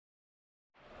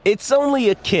It's only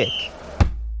a kick,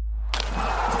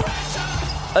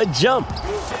 a jump,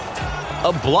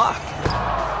 a block.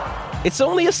 It's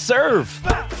only a serve.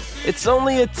 It's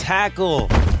only a tackle,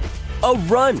 a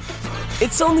run.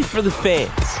 It's only for the fans.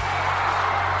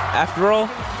 After all,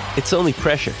 it's only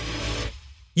pressure.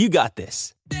 You got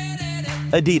this.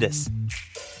 Adidas.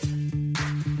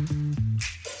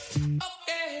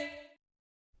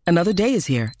 Another day is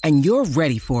here, and you're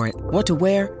ready for it. What to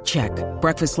wear? Check.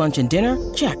 Breakfast, lunch, and dinner?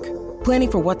 Check.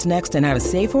 Planning for what's next and how to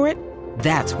save for it?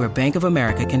 That's where Bank of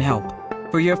America can help.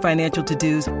 For your financial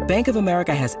to-dos, Bank of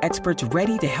America has experts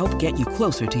ready to help get you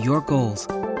closer to your goals.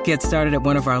 Get started at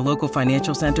one of our local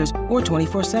financial centers or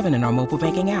 24/7 in our mobile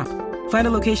banking app. Find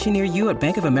a location near you at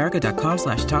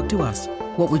bankofamerica.com/talktous.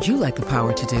 What would you like the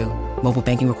power to do? Mobile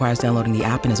banking requires downloading the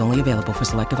app and is only available for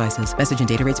select devices. Message and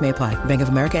data rates may apply. Bank of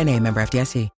America N.A., member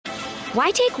FDIC.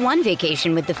 Why take one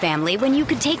vacation with the family when you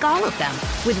could take all of them?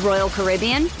 With Royal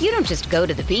Caribbean, you don't just go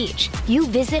to the beach. You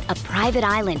visit a private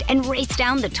island and race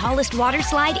down the tallest water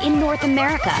slide in North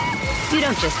America. You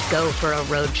don't just go for a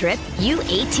road trip. You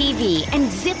ATV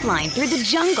and zip line through the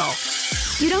jungle.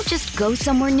 You don't just go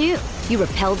somewhere new. You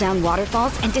rappel down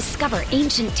waterfalls and discover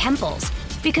ancient temples.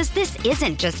 Because this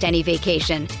isn't just any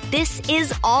vacation. This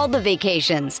is all the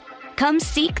vacations. Come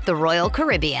seek the Royal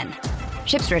Caribbean.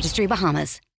 Ships Registry,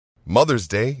 Bahamas. Mother's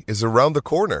Day is around the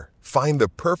corner. Find the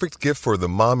perfect gift for the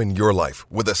mom in your life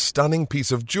with a stunning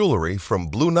piece of jewelry from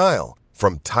Blue Nile.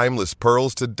 From timeless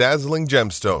pearls to dazzling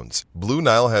gemstones, Blue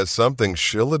Nile has something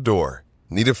she'll adore.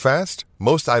 Need it fast?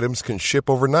 Most items can ship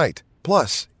overnight.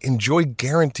 Plus, enjoy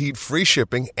guaranteed free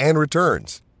shipping and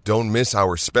returns. Don't miss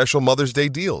our special Mother's Day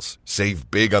deals.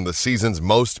 Save big on the season's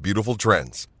most beautiful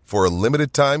trends. For a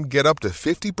limited time, get up to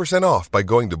 50% off by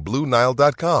going to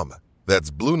BlueNile.com. That's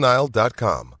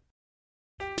BlueNile.com.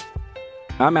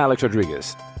 I'm Alex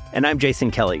Rodriguez. And I'm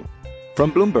Jason Kelly.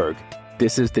 From Bloomberg,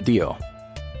 this is The Deal.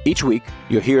 Each week,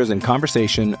 you'll hear us in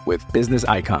conversation with business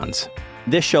icons.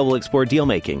 This show will explore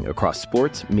deal-making across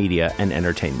sports, media, and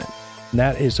entertainment.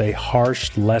 That is a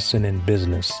harsh lesson in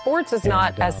business. Sports is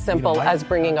not as simple as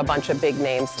bringing a bunch of big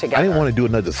names together. I didn't want to do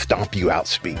another stomp you out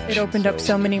speech. It opened up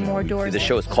so many more doors. The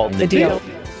show is called The Deal.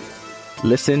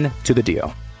 Listen to The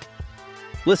Deal.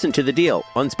 Listen to The Deal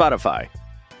on Spotify.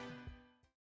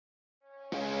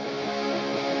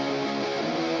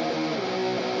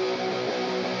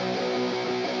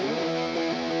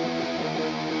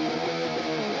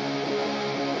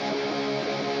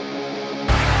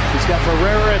 Got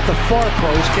Ferreira at the far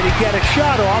post. Can he get a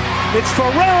shot off? It's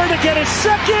Ferreira to get his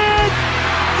second.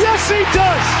 Yes, he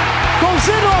does. Goes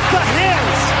in off the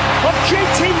hands of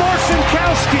JT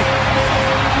Marcinkowski.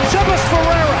 Sebas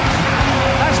Ferreira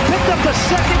has picked up the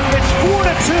second. It's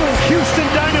 4-2, Houston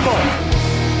Dynamo.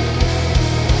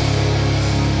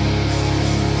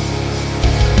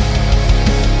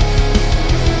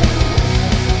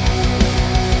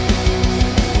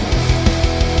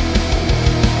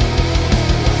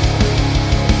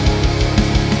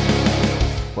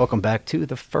 Welcome back to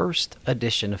the first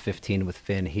edition of 15 with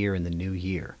Finn here in the new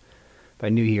year. By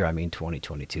new year, I mean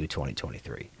 2022,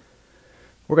 2023.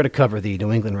 We're going to cover the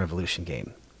New England Revolution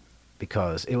game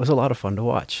because it was a lot of fun to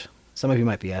watch. Some of you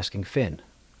might be asking, Finn,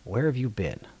 where have you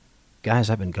been? Guys,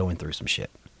 I've been going through some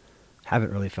shit.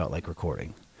 Haven't really felt like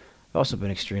recording. I've also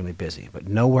been extremely busy, but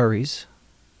no worries.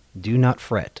 Do not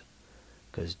fret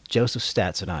because Joseph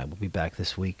Stats and I will be back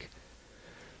this week,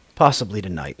 possibly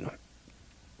tonight.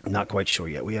 Not quite sure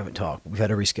yet. We haven't talked. We've had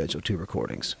to reschedule 2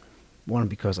 recordings. One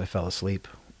because I fell asleep,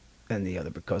 and the other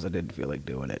because I didn't feel like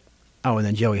doing it. Oh, and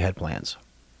then Joey had plans.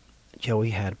 Joey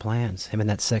had plans. Him and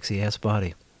that sexy-ass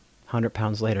body. 100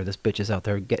 pounds later, this bitch is out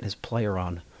there getting his player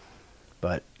on.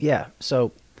 But, yeah,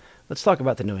 so let's talk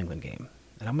about the New England game.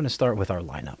 And I'm going to start with our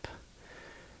lineup.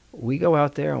 We go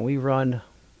out there and we run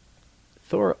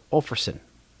Thor Ulfarsson,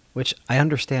 which I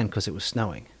understand because it was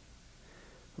snowing.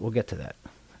 We'll get to that.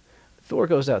 Thor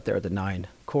goes out there at the 9.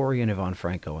 Corey and Ivan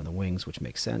Franco on the wings, which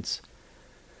makes sense.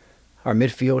 Our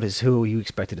midfield is who you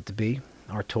expected it to be.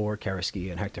 Artur, Kariski,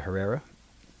 and Hector Herrera.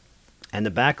 And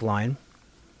the back line,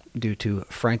 due to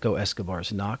Franco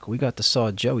Escobar's knock, we got to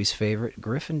saw Joey's favorite,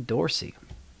 Griffin Dorsey,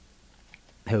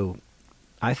 who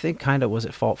I think kind of was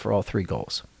at fault for all 3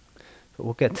 goals. But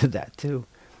we'll get to that too.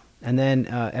 And then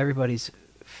everybody's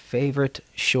favorite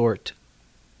short,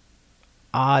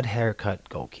 odd haircut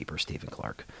goalkeeper, Stephen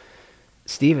Clark.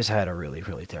 Steve has had a really,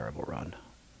 really terrible run.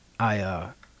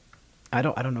 I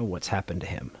don't know what's happened to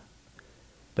him,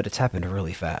 but it's happened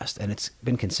really fast, and it's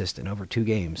been consistent over 2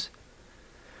 games.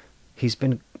 He's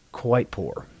been quite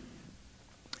poor.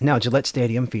 Now, Gillette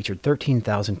Stadium featured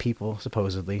 13,000 people,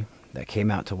 supposedly, that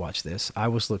came out to watch this. I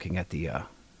was looking at the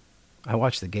I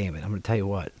watched the game, and I'm going to tell you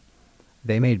what.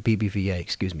 They made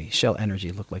Shell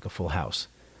Energy look like a full house.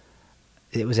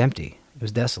 It was empty. It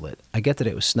was desolate. I get that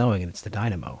it was snowing and it's the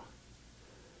Dynamo.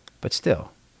 But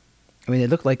still, I mean, it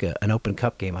looked like an Open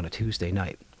Cup game on a Tuesday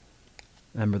night.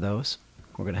 Remember those?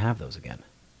 We're going to have those again.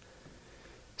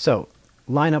 So,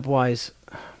 lineup-wise,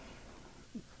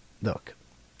 look,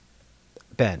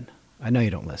 Ben, I know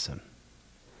you don't listen.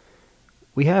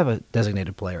 We have a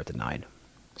designated player at the 9,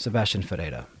 Sebastian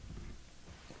Ferreira.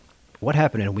 What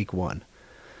happened in week 1?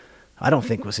 I don't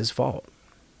think was his fault.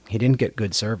 He didn't get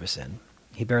good service in.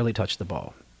 He barely touched the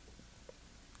ball.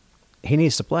 He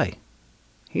needs to play.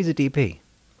 He's a DP.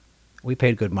 We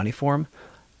paid good money for him.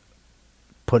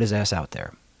 Put his ass out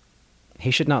there. He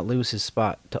should not lose his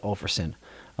spot to Ulferson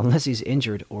unless he's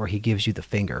injured or he gives you the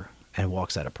finger and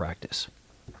walks out of practice.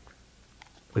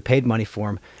 We paid money for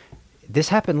him. This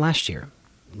happened last year.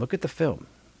 Look at the film.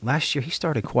 Last year he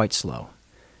started quite slow.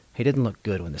 He didn't look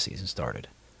good when the season started.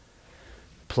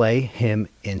 Play him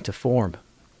into form.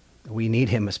 We need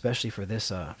him, especially for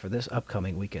this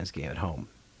upcoming weekend's game at home.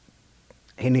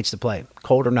 He needs to play,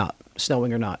 cold or not,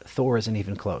 snowing or not. Thor isn't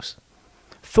even close.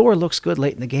 Thor looks good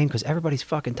late in the game because everybody's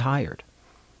fucking tired.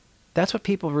 That's what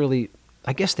people really,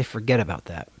 I guess they forget about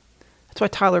that. That's why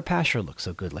Tyler Pasher looks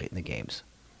so good late in the games.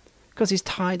 Because he's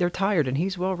tired, they're tired, and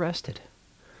he's well rested.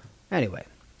 Anyway,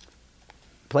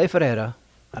 play Ferreira.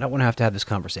 I don't want to have this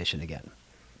conversation again.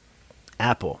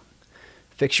 Apple,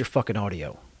 fix your fucking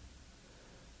audio.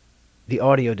 The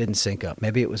audio didn't sync up.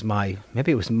 Maybe it was my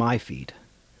feed.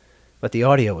 But the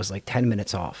audio was like 10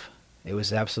 minutes off. It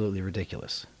was absolutely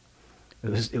ridiculous.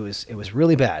 It was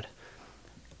really bad.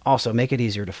 Also, make it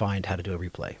easier to find how to do a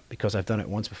replay, because I've done it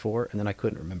once before and then I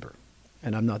couldn't remember.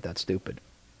 And I'm not that stupid.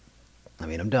 I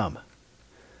mean, I'm dumb,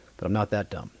 but I'm not that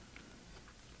dumb.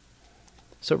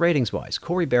 So ratings-wise,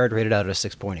 Corey Baird rated out at a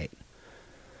 6.8.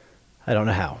 I don't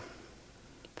know how.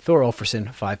 Thor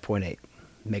Ulferson, 5.8.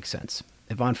 Makes sense.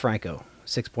 Ivan Franco,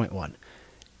 6.1.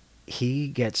 He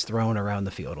gets thrown around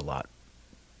the field a lot.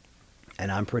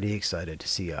 And I'm pretty excited to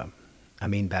see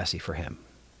Amin Bassi for him.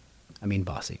 Amin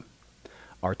Bassi.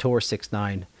 Artur,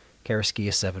 6.9. Karaskia,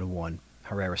 7.1.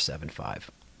 Herrera, 7.5.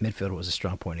 Midfield was a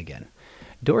strong point again.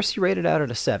 Dorsey rated out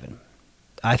at a 7.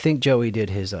 I think Joey did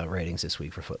his ratings this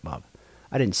week for FootMob.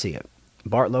 I didn't see it.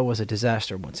 Bartlow was a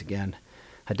disaster once again.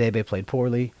 Hadebe played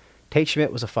poorly. Tate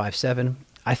Schmidt was a 5.7.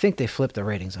 I think they flipped the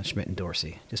ratings on Schmidt and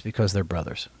Dorsey just because they're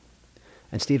brothers.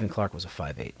 And Stephen Clark was a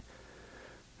 5.8.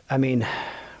 I mean,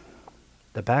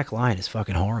 the back line is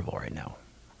fucking horrible right now.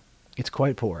 It's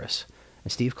quite porous.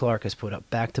 And Steve Clark has put up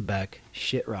back-to-back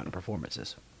shit-rotten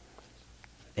performances.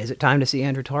 Is it time to see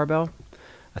Andrew Tarbell?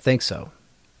 I think so.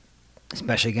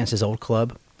 Especially against his old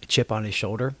club, a chip on his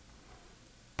shoulder.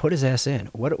 Put his ass in.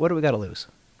 What do we got to lose?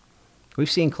 We've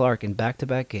seen Clark in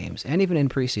back-to-back games, and even in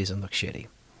preseason, look shitty.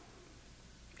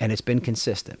 And it's been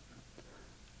consistent.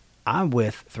 I'm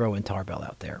with throwing Tarbell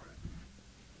out there.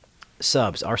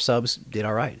 Subs. Our subs did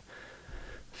all right.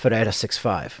 Ferreira,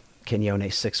 6.5.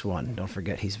 Quinones, 6.1. Don't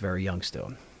forget, he's very young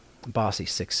still. Bassi,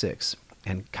 6.6.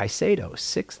 And Caicedo,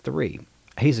 6.3.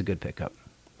 He's a good pickup.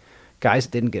 Guys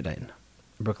that didn't get in.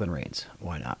 Brooklyn Reigns.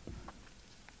 Why not?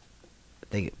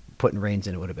 Putting Reigns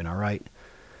in it would have been all right.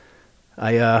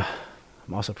 I'm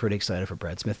also pretty excited for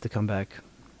Brad Smith to come back.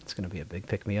 It's going to be a big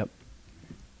pick-me-up.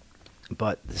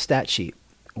 But the stat sheet,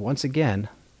 once again,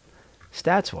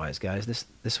 stats-wise, guys,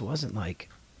 this wasn't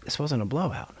a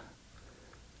blowout.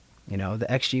 You know, the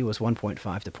XG was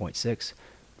 1.5 to 0.6.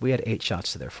 We had 8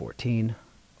 shots to their 14.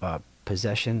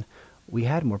 Possession, we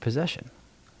had more possession.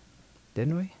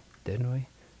 Didn't we?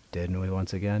 Didn't we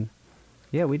once again?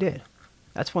 Yeah, we did.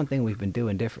 That's one thing we've been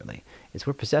doing differently, is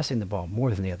we're possessing the ball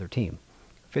more than the other team.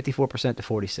 54% to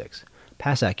 46.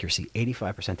 Pass accuracy,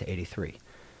 85% to 83.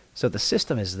 So the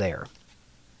system is there.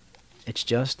 It's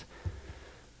just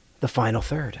the final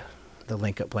third. The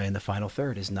link-up play in the final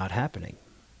third is not happening.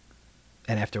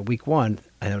 And after week 1,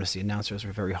 I noticed the announcers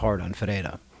were very hard on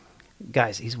Ferreira.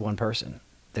 Guys, he's one person.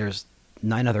 There's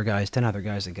 9 other guys, 10 other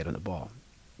guys that get on the ball.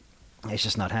 It's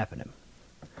just not happening.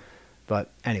 But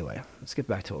anyway, let's get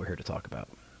back to what we're here to talk about.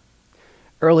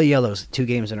 Early yellows, 2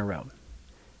 games in a row.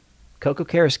 Coco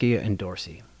Karaskia and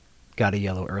Dorsey got a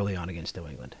yellow early on against New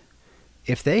England.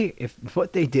 If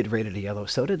what they did rated a yellow,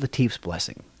 so did Latif's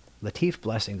Blessing. Latif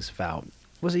Blessing's foul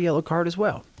was a yellow card as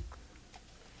well.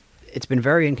 It's been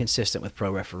very inconsistent with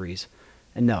pro referees.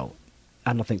 And no,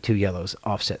 I don't think 2 yellows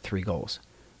offset 3 goals.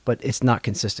 But it's not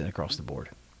consistent across the board.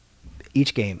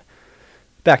 Each game,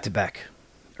 back-to-back,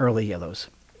 early yellows.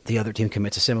 The other team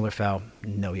commits a similar foul,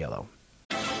 no yellow.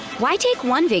 Why take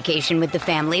one vacation with the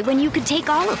family when you could take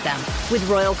all of them? With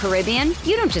Royal Caribbean,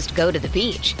 you don't just go to the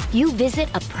beach. You visit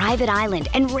a private island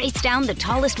and race down the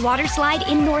tallest water slide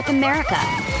in North America.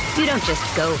 You don't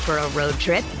just go for a road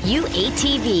trip. You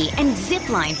ATV and zip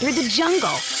line through the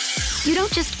jungle. You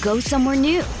don't just go somewhere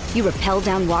new. You rappel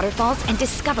down waterfalls and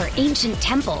discover ancient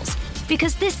temples.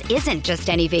 Because this isn't just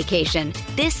any vacation.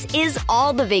 This is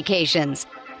all the vacations.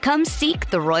 Come seek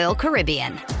the Royal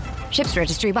Caribbean. Ships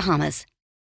Registry, Bahamas.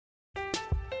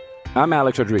 I'm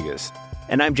Alex Rodriguez.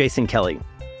 And I'm Jason Kelly.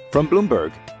 From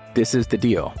Bloomberg, this is The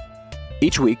Deal.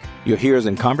 Each week, you'll hear us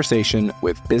in conversation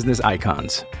with business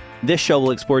icons. This show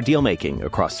will explore deal-making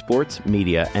across sports,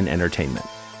 media, and entertainment.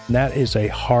 That is a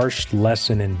harsh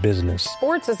lesson in business.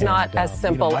 Sports is not as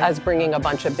simple as bringing a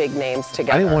bunch of big names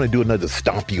together. I didn't want to do another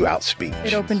stomp you out speech.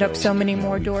 It opened up so many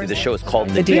more doors. The show is called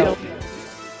The Deal.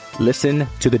 Listen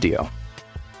to The Deal.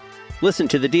 Listen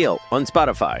to The Deal on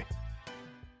Spotify.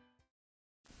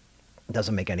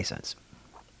 Doesn't make any sense.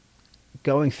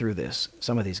 Going through this,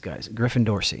 some of these guys, Griffin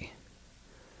Dorsey,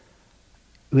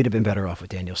 we'd have been better off with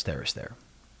Daniel Steres there.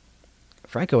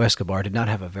 Franco Escobar did not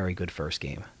have a very good first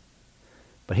game,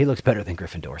 but he looks better than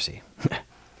Griffin Dorsey.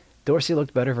 Dorsey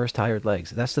looked better versus tired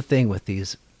legs. That's the thing with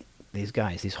these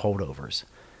guys, these holdovers.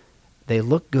 They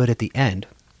look good at the end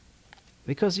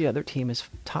because the other team is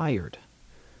tired.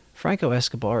 Franco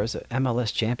Escobar is an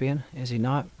MLS champion, is he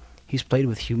not? He's played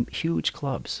with huge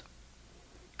clubs.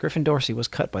 Griffin Dorsey was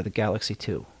cut by the Galaxy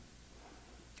too.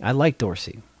 I like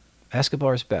Dorsey.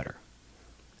 Escobar's better.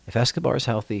 If Escobar's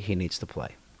healthy, he needs to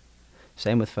play.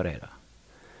 Same with Ferreira.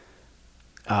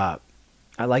 I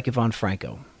like Ivan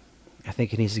Franco. I think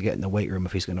he needs to get in the weight room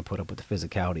if he's going to put up with the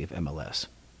physicality of MLS.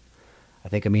 I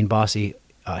think Amin Bassi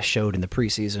showed in the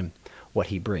preseason what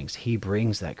he brings. He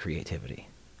brings that creativity.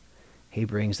 He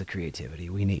brings the creativity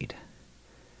we need.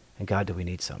 And God, do we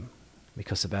need some.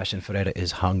 Because Sebastian Ferreira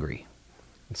is hungry.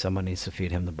 And someone needs to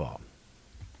feed him the ball.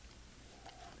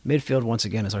 Midfield, once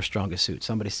again, is our strongest suit.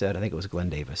 Somebody said, I think it was Glenn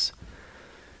Davis,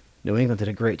 New England did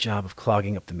a great job of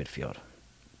clogging up the midfield.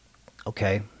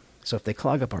 Okay, so if they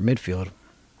clog up our midfield,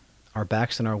 our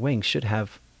backs and our wings should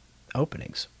have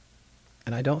openings.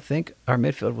 And I don't think our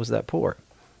midfield was that poor.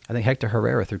 I think Hector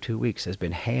Herrera through 2 weeks has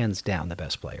been hands down the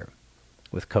best player,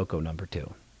 with Coco number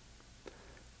 2.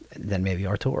 And then maybe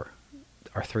Artur.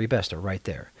 Our 3 best are right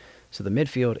there. So the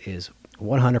midfield is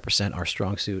 100% our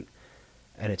strong suit,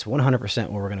 and it's 100%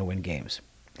 where we're going to win games.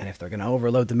 And if they're going to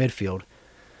overload the midfield,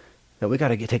 then we got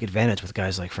to take advantage with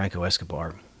guys like Franco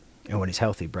Escobar, and when he's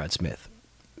healthy, Brad Smith.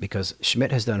 Because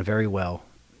Schmidt has done very well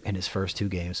in his first 2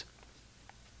 games,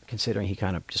 considering he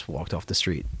kind of just walked off the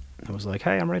street and was like,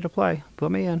 hey, I'm ready to play.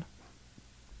 Put me in.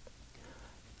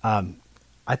 I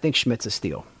think Schmidt's a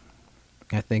steal.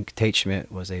 I think Tate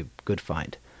Schmidt was a good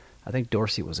find. I think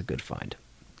Dorsey was a good find.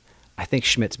 I think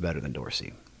Schmidt's better than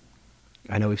Dorsey.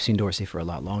 I know we've seen Dorsey for a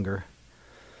lot longer,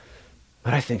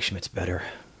 but I think Schmidt's better.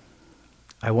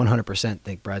 I 100%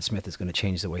 think Brad Smith is going to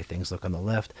change the way things look on the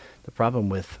left. The problem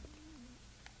with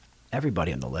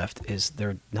everybody on the left is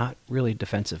they're not really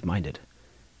defensive-minded.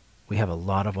 We have a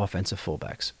lot of offensive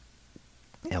fullbacks,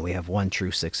 and we have one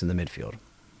true 6 in the midfield,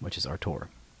 which is Artur.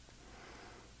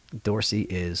 Dorsey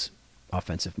is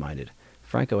offensive-minded.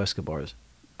 Franco Escobar,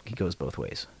 he goes both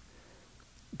ways.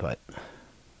 But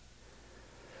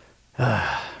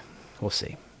we'll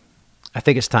see. I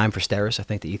think it's time for Steres. I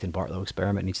think the Ethan Bartlow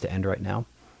experiment needs to end right now,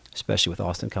 especially with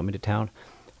Austin coming to town.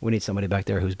 We need somebody back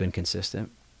there who's been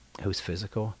consistent, who's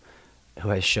physical, who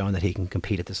has shown that he can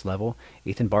compete at this level.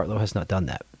 Ethan Bartlow has not done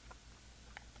that.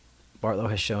 Bartlow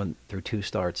has shown through 2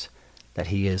 starts that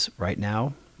he is, right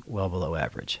now, well below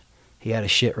average. He had a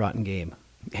shit-rotten game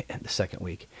the second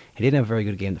week. He didn't have a very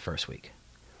good game the first week.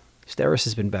 Steres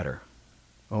has been better.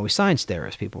 When we signed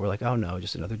Steres, people were like, oh no,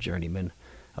 just another journeyman,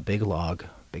 a big log,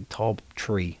 big tall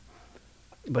tree.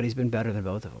 But he's been better than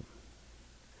both of them.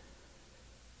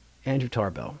 Andrew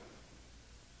Tarbell.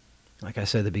 Like I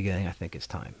said at the beginning, I think it's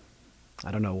time.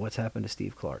 I don't know what's happened to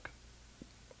Steve Clark.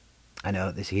 I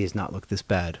know that he has not looked this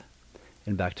bad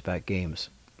in back-to-back games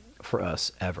for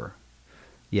us ever.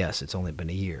 Yes, it's only been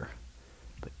a year.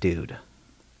 But dude,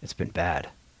 it's been bad.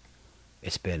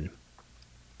 It's been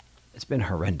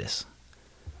horrendous.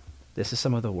 This is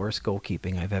some of the worst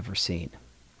goalkeeping I've ever seen.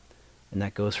 And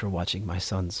that goes for watching my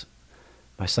son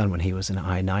when he was in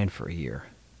I-9 for a year.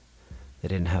 They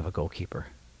didn't have a goalkeeper.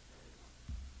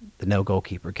 The no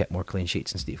goalkeeper kept more clean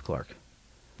sheets than Steve Clark.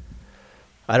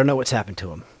 I don't know what's happened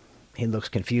to him. He looks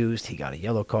confused. He got a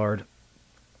yellow card.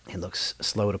 He looks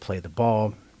slow to play the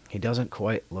ball. He doesn't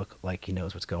quite look like he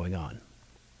knows what's going on.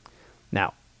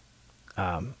 Now,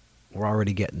 we're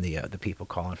already getting the people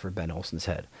calling for Ben Olsen's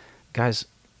head. Guys,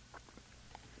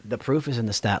 The proof is in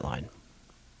the stat line.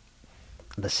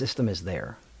 The system is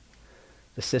there.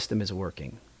 The system is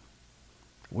working.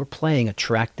 We're playing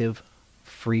attractive,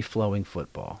 free-flowing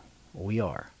football. We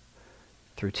are.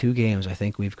 Through 2 games, I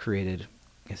think we've created,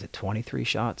 is it 23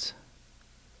 shots?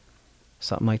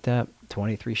 Something like that.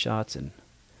 23 shots and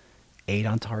 8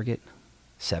 on target,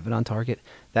 7 on target.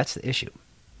 That's the issue.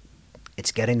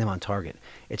 It's getting them on target.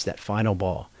 It's that final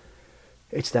ball.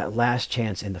 It's that last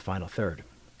chance in the final third.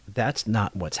 That's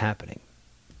not what's happening.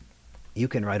 You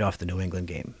can write off the New England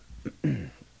game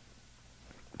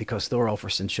because Thor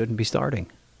Ulfarsson shouldn't be starting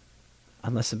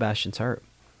unless Sebastian's hurt.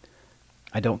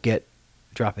 I don't get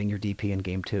dropping your DP in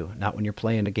game 2, not when you're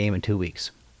playing a game in 2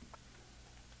 weeks.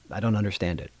 I don't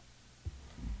understand it.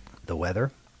 The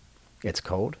weather, it's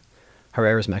cold.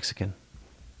 Herrera's Mexican.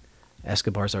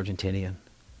 Escobar's Argentinian.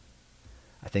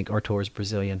 I think Artur's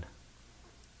Brazilian.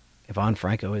 Ivan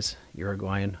Franco is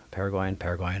Uruguayan,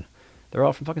 Paraguayan. They're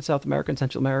all from fucking South America and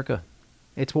Central America.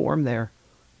 It's warm there.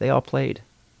 They all played.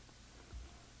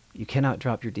 You cannot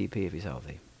drop your DP if he's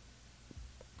healthy.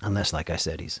 Unless, like I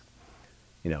said, he's,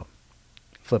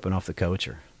 flipping off the coach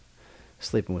or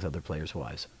sleeping with other players'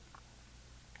 wives.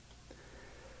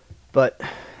 But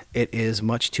it is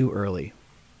much too early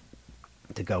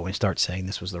to go and start saying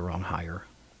this was the wrong hire,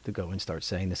 to go and start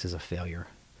saying this is a failure.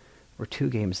 We're 2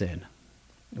 games in.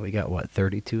 We got,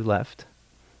 32 left?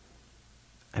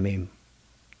 I mean,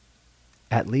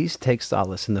 at least take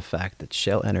solace in the fact that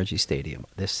Shell Energy Stadium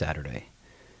this Saturday,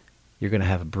 you're going to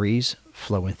have a breeze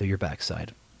flowing through your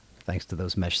backside, thanks to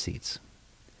those mesh seats.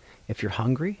 If you're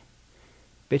hungry,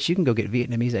 bitch, you can go get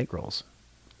Vietnamese egg rolls.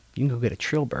 You can go get a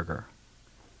Trill burger.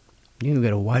 You can go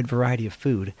get a wide variety of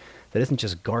food that isn't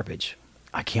just garbage.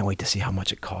 I can't wait to see how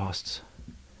much it costs.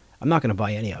 I'm not going to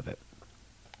buy any of it.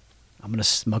 I'm going to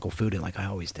smuggle food in like I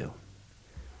always do.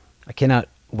 I cannot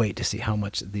wait to see how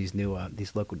much these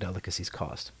local delicacies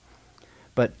cost.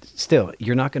 But still,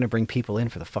 you're not going to bring people in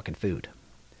for the fucking food.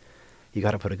 You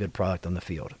got to put a good product on the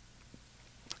field.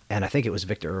 And I think it was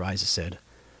Victor Ariza said,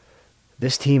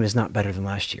 this team is not better than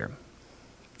last year.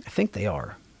 I think they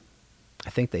are.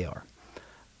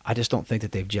 I just don't think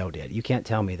that they've gelled yet. You can't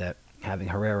tell me that having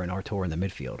Herrera and Artur in the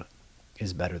midfield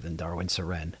is better than Darwin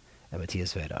Seren and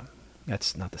Matias Vera.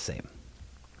 That's not the same.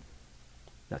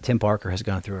 Now, Tim Parker has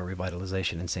gone through a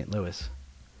revitalization in St. Louis.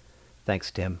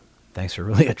 Thanks, Tim. Thanks for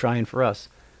really trying for us.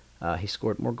 He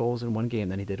scored more goals in 1 game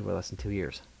than he did with us in 2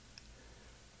 years.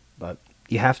 But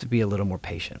you have to be a little more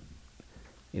patient.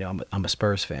 I'm a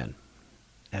Spurs fan,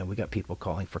 and we got people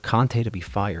calling for Conte to be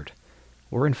fired.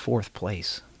 We're in 4th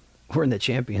place. We're in the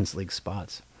Champions League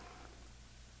spots.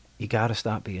 You got to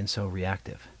stop being so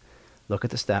reactive. Look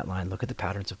at the stat line. Look at the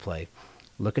patterns of play.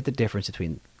 Look at the difference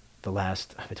between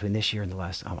this year and the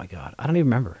last. Oh my God, I don't even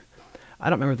remember. I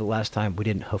don't remember the last time we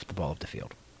didn't hoof the ball up the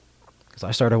field. Because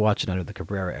I started watching under the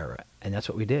Cabrera era, and that's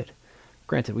what we did.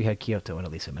 Granted, we had Kyoto and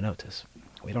Elisa Menottes.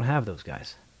 We don't have those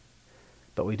guys.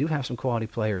 But we do have some quality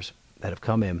players that have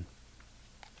come in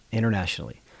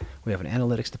internationally. We have an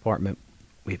analytics department.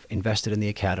 We've invested in the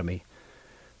academy.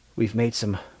 We've made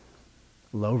some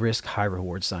low-risk,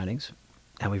 high-reward signings.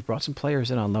 And we've brought some players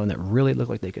in on loan that really look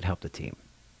like they could help the team.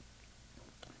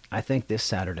 I think this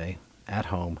Saturday, at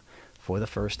home, for the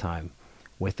first time,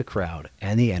 with the crowd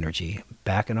and the energy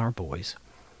back in our boys,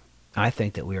 I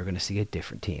think that we are going to see a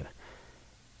different team.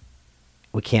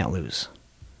 We can't lose.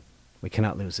 We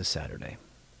cannot lose this Saturday.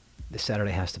 This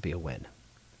Saturday has to be a win.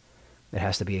 It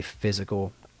has to be a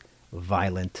physical,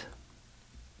 violent,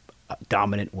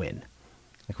 dominant win.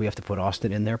 Like, we have to put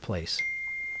Austin in their place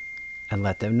and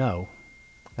let them know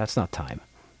that's not time.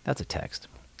 That's a text.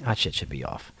 That shit should be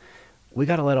off. We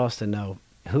got to let Austin know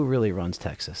who really runs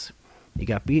Texas. You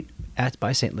got beat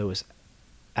by St. Louis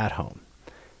at home.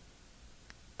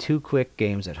 2 quick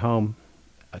games at home,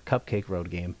 a cupcake road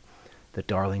game, the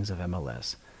darlings of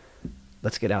MLS.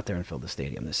 Let's get out there and fill the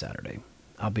stadium this Saturday.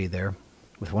 I'll be there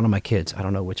with one of my kids. I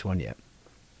don't know which one yet.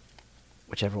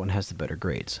 Whichever one has the better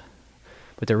grades.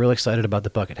 But they're real excited about the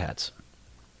bucket hats.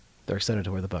 They're excited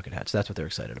to wear the bucket hats. That's what they're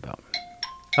excited about.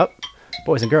 Up,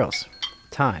 boys and girls.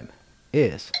 Time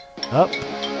is up.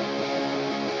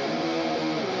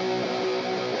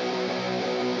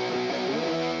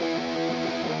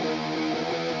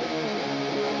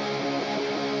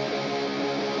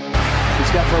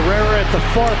 Got Ferreira at the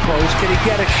far post. Can he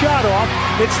get a shot off?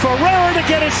 It's Ferreira to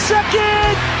get his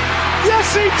second. Yes,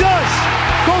 he does.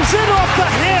 Goes in off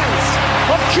the hands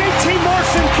of JT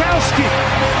Marcinkowski.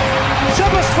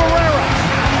 Sebas Ferreira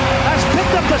has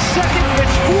picked up the second.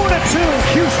 It's 4-2,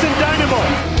 Houston Dynamo.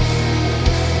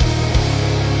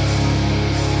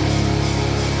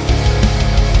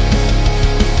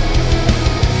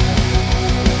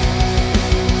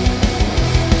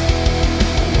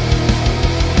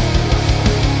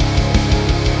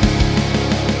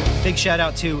 Big shout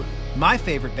out to my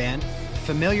favorite band,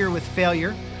 Familiar with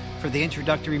Failure, for the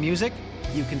introductory music.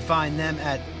 You can find them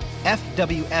at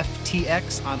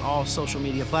FWFTX on all social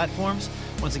media platforms.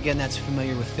 Once again, that's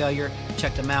Familiar with Failure.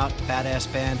 Check them out.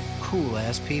 Badass band, cool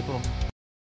ass people.